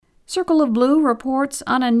Circle of Blue reports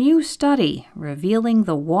on a new study revealing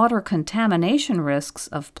the water contamination risks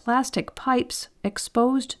of plastic pipes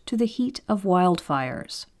exposed to the heat of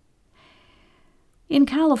wildfires. In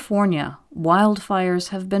California,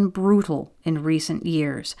 wildfires have been brutal in recent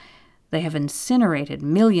years. They have incinerated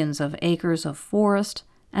millions of acres of forest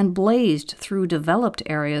and blazed through developed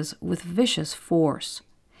areas with vicious force.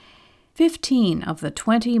 15 of the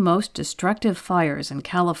 20 most destructive fires in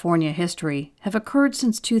California history have occurred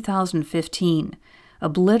since 2015,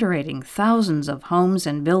 obliterating thousands of homes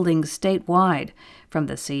and buildings statewide, from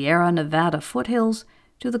the Sierra Nevada foothills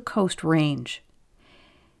to the Coast Range.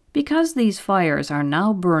 Because these fires are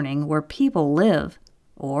now burning where people live,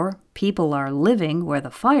 or people are living where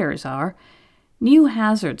the fires are, new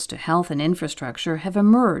hazards to health and infrastructure have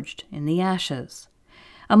emerged in the ashes.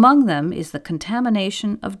 Among them is the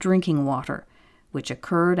contamination of drinking water, which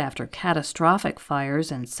occurred after catastrophic fires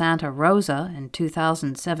in Santa Rosa in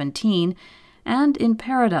 2017 and in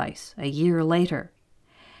Paradise a year later.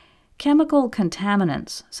 Chemical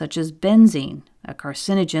contaminants such as benzene, a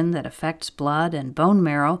carcinogen that affects blood and bone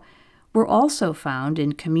marrow, were also found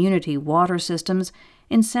in community water systems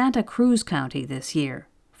in Santa Cruz County this year,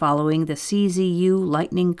 following the CZU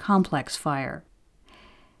Lightning Complex fire.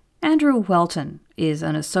 Andrew Welton is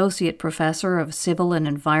an associate professor of civil and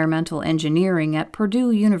environmental engineering at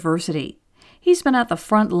Purdue University. He's been at the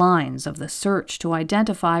front lines of the search to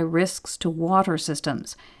identify risks to water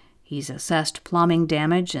systems. He's assessed plumbing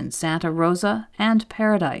damage in Santa Rosa and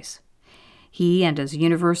Paradise. He and his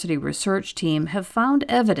university research team have found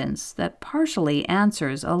evidence that partially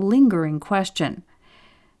answers a lingering question.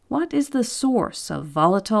 What is the source of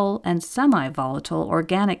volatile and semi-volatile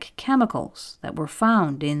organic chemicals that were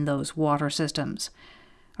found in those water systems?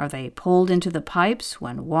 Are they pulled into the pipes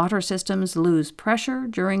when water systems lose pressure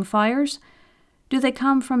during fires? Do they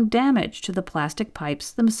come from damage to the plastic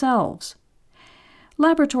pipes themselves?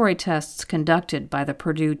 Laboratory tests conducted by the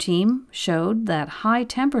Purdue team showed that high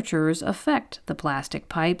temperatures affect the plastic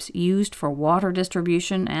pipes used for water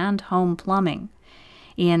distribution and home plumbing.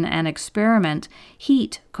 In an experiment,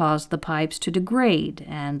 heat caused the pipes to degrade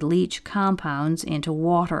and leach compounds into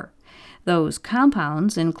water. Those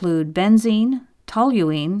compounds include benzene,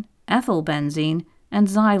 toluene, ethylbenzene, and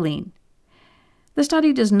xylene. The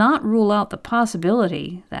study does not rule out the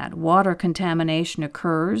possibility that water contamination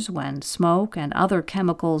occurs when smoke and other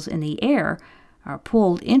chemicals in the air are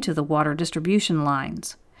pulled into the water distribution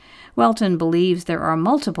lines. Welton believes there are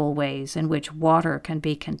multiple ways in which water can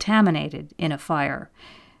be contaminated in a fire,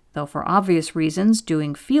 though for obvious reasons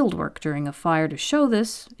doing fieldwork during a fire to show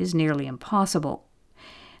this is nearly impossible.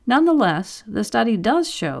 Nonetheless, the study does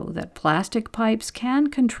show that plastic pipes can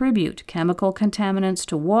contribute chemical contaminants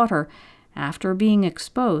to water after being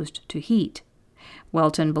exposed to heat.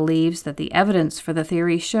 Welton believes that the evidence for the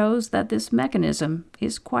theory shows that this mechanism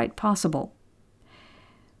is quite possible.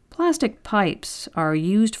 Plastic pipes are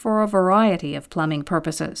used for a variety of plumbing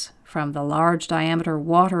purposes, from the large-diameter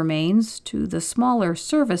water mains to the smaller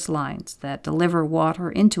service lines that deliver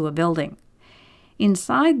water into a building.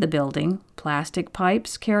 Inside the building, plastic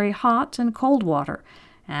pipes carry hot and cold water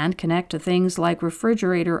and connect to things like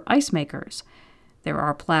refrigerator ice makers. There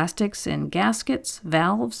are plastics in gaskets,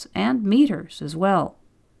 valves, and meters as well.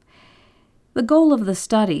 The goal of the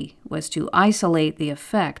study was to isolate the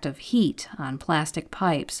effect of heat on plastic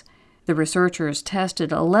pipes. The researchers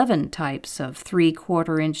tested 11 types of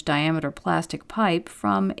 3/4-inch diameter plastic pipe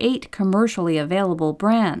from 8 commercially available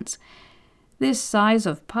brands. This size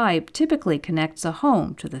of pipe typically connects a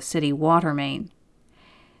home to the city water main.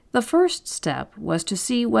 The first step was to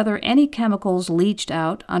see whether any chemicals leached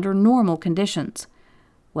out under normal conditions.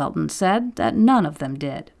 Welton said that none of them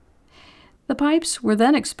did. The pipes were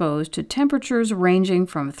then exposed to temperatures ranging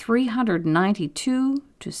from 392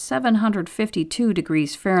 to 752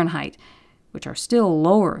 degrees Fahrenheit, which are still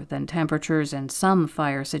lower than temperatures in some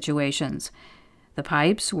fire situations. The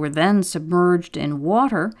pipes were then submerged in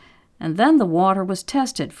water, and then the water was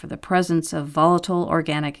tested for the presence of volatile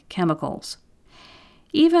organic chemicals.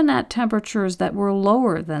 Even at temperatures that were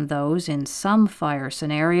lower than those in some fire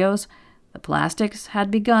scenarios, the plastics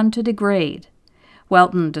had begun to degrade.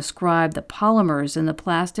 Welton described the polymers in the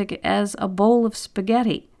plastic as a bowl of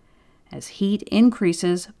spaghetti. As heat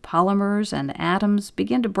increases, polymers and atoms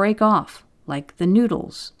begin to break off, like the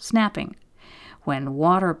noodles snapping. When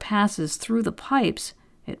water passes through the pipes,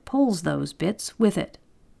 it pulls those bits with it.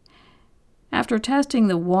 After testing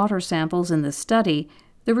the water samples in the study,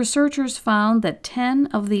 the researchers found that 10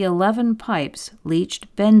 of the 11 pipes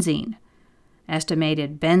leached benzene.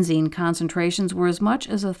 Estimated benzene concentrations were as much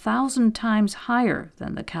as 1,000 times higher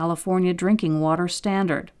than the California drinking water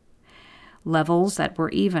standard. Levels that were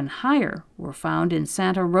even higher were found in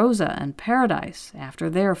Santa Rosa and Paradise after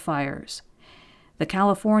their fires. The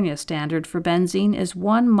California standard for benzene is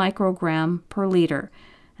 1 microgram per liter,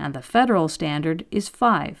 and the federal standard is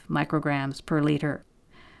 5 micrograms per liter.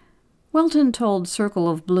 Welton told Circle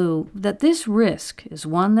of Blue that this risk is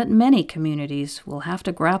one that many communities will have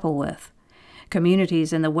to grapple with.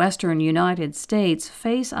 Communities in the western United States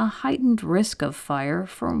face a heightened risk of fire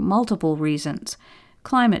for multiple reasons: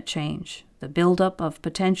 climate change, the buildup of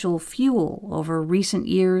potential fuel over recent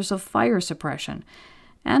years of fire suppression,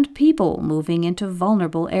 and people moving into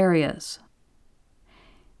vulnerable areas.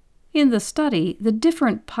 In the study, the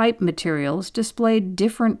different pipe materials displayed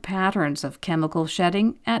different patterns of chemical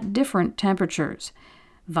shedding at different temperatures.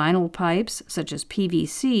 Vinyl pipes, such as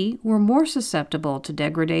PVC, were more susceptible to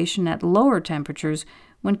degradation at lower temperatures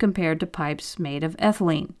when compared to pipes made of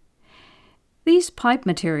ethylene. These pipe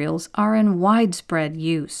materials are in widespread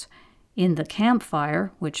use. In the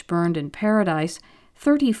campfire, which burned in Paradise,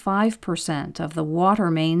 35% of the water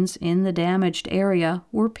mains in the damaged area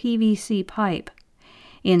were PVC pipe.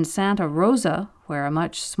 In Santa Rosa, where a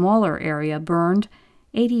much smaller area burned,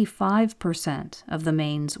 85% of the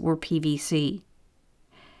mains were PVC.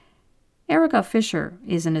 Erica Fisher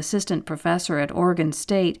is an assistant professor at Oregon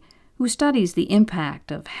State who studies the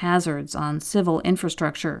impact of hazards on civil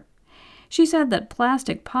infrastructure. She said that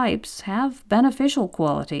plastic pipes have beneficial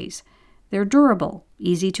qualities. They're durable,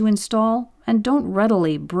 easy to install, and don't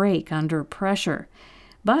readily break under pressure.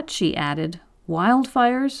 But, she added,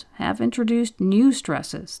 wildfires have introduced new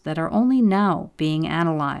stresses that are only now being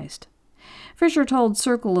analyzed. Fisher told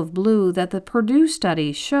Circle of Blue that the Purdue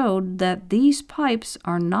study showed that these pipes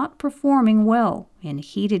are not performing well in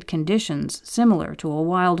heated conditions similar to a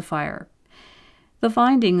wildfire. The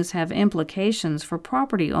findings have implications for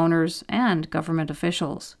property owners and government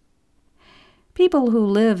officials. People who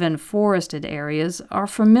live in forested areas are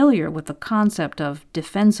familiar with the concept of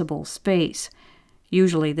defensible space.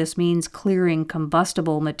 Usually this means clearing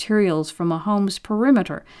combustible materials from a home's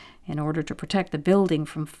perimeter in order to protect the building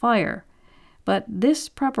from fire. But this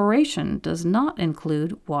preparation does not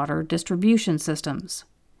include water distribution systems.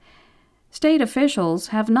 State officials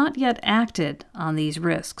have not yet acted on these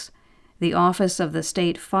risks. The Office of the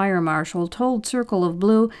State Fire Marshal told Circle of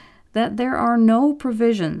Blue that there are no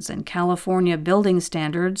provisions in California building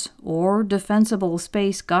standards or defensible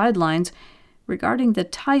space guidelines regarding the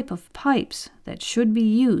type of pipes that should be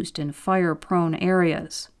used in fire-prone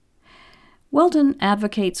areas. Welton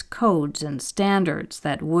advocates codes and standards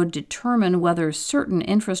that would determine whether certain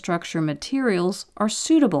infrastructure materials are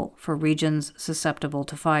suitable for regions susceptible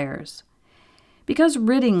to fires. Because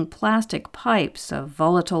ridding plastic pipes of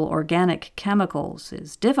volatile organic chemicals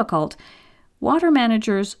is difficult, water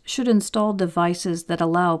managers should install devices that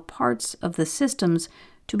allow parts of the systems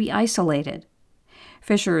to be isolated.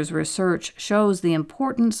 Fisher's research shows the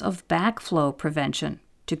importance of backflow prevention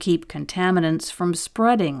to keep contaminants from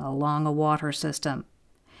spreading along a water system.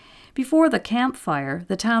 Before the campfire,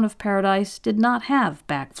 the town of Paradise did not have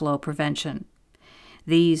backflow prevention.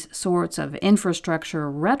 These sorts of infrastructure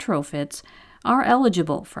retrofits are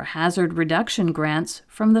eligible for hazard reduction grants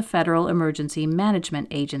from the Federal Emergency Management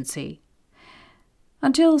Agency.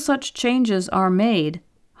 Until such changes are made,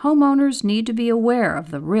 homeowners need to be aware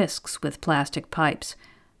of the risks with plastic pipes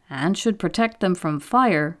and should protect them from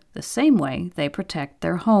fire the same way they protect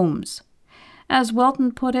their homes. As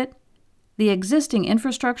Welton put it, the existing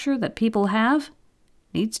infrastructure that people have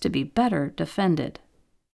needs to be better defended.